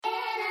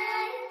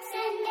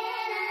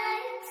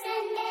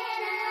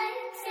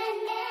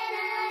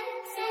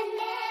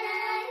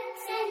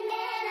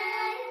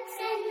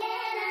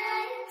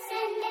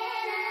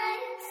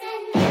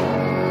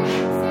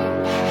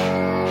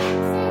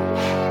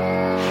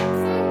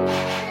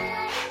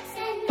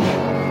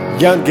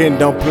Youngin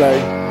don't play.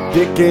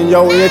 Dick in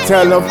your ear,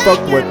 tell them fuck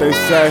what they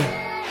say.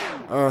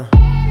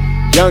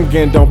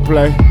 Youngin don't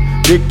play.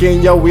 Dick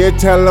in your ear,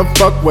 tell them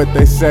fuck what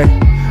they say.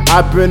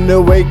 I've been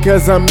away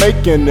cause I'm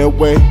making the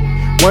way.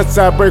 Once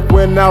I break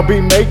when I'll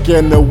be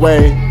making the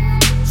way.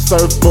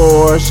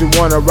 Surfboard, she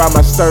wanna ride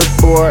my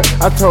surfboard.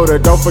 I told her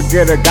don't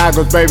forget her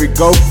goggles, baby,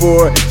 go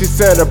for it. She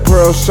said a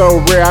pearl so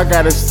rare, I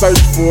gotta search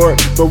for it.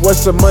 But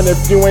what's the money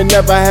if you ain't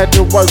never had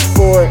to work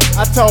for it?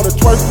 I told her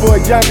twerk for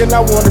it, young, and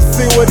I wanna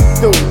see what it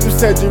do. You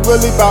said you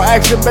really about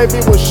action,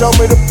 baby, well show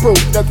me the proof.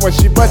 That's when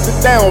she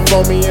busted down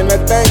for me and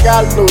that thing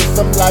got loose.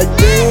 I'm like,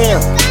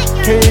 damn,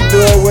 can you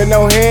do it with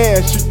no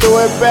hands? She threw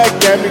it back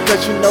at me cause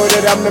she know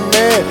that I'm the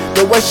man.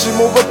 The way she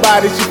move her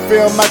body, she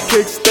feel my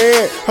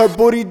kickstand. Her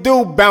booty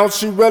do bounce,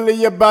 she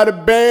really about a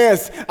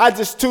bands. I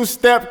just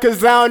two-step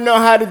cause I don't know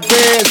how to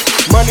dance.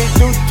 Money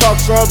do talk,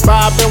 so I'm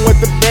bobbing with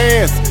the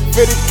bands.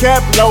 Fitted cap,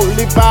 low,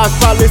 Levi's,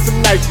 probably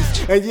some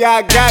Nikes. And yeah,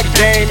 I got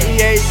game,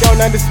 EA don't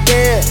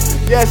understand.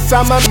 Yes,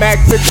 I'm a Mac,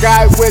 the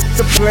guy with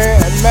the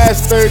plan.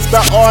 Mastered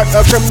the art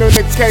of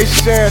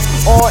communication.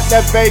 On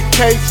that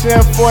vacation,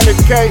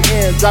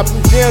 fornicating.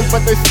 Dropping gems,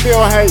 but they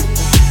still hate.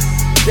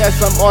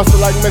 Yes, I'm also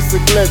like Mr.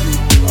 Glizzy.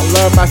 I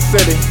love my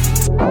city.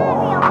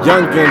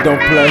 Youngin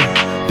don't play.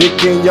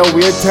 Dick in your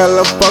ear, tell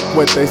them fuck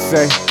what they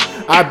say.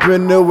 I've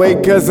been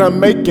away cause I'm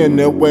making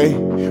the way.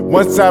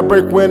 Once I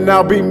break when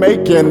I'll be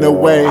making the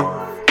way.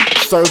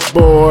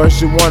 Surfboard,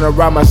 she wanna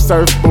ride my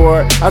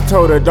surfboard. I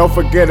told her don't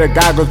forget her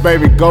goggles,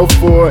 baby, go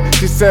for it.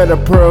 She said a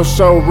pearl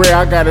so rare,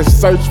 I gotta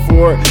search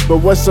for it. But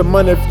what's the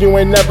money if you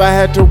ain't never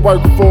had to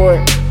work for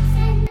it?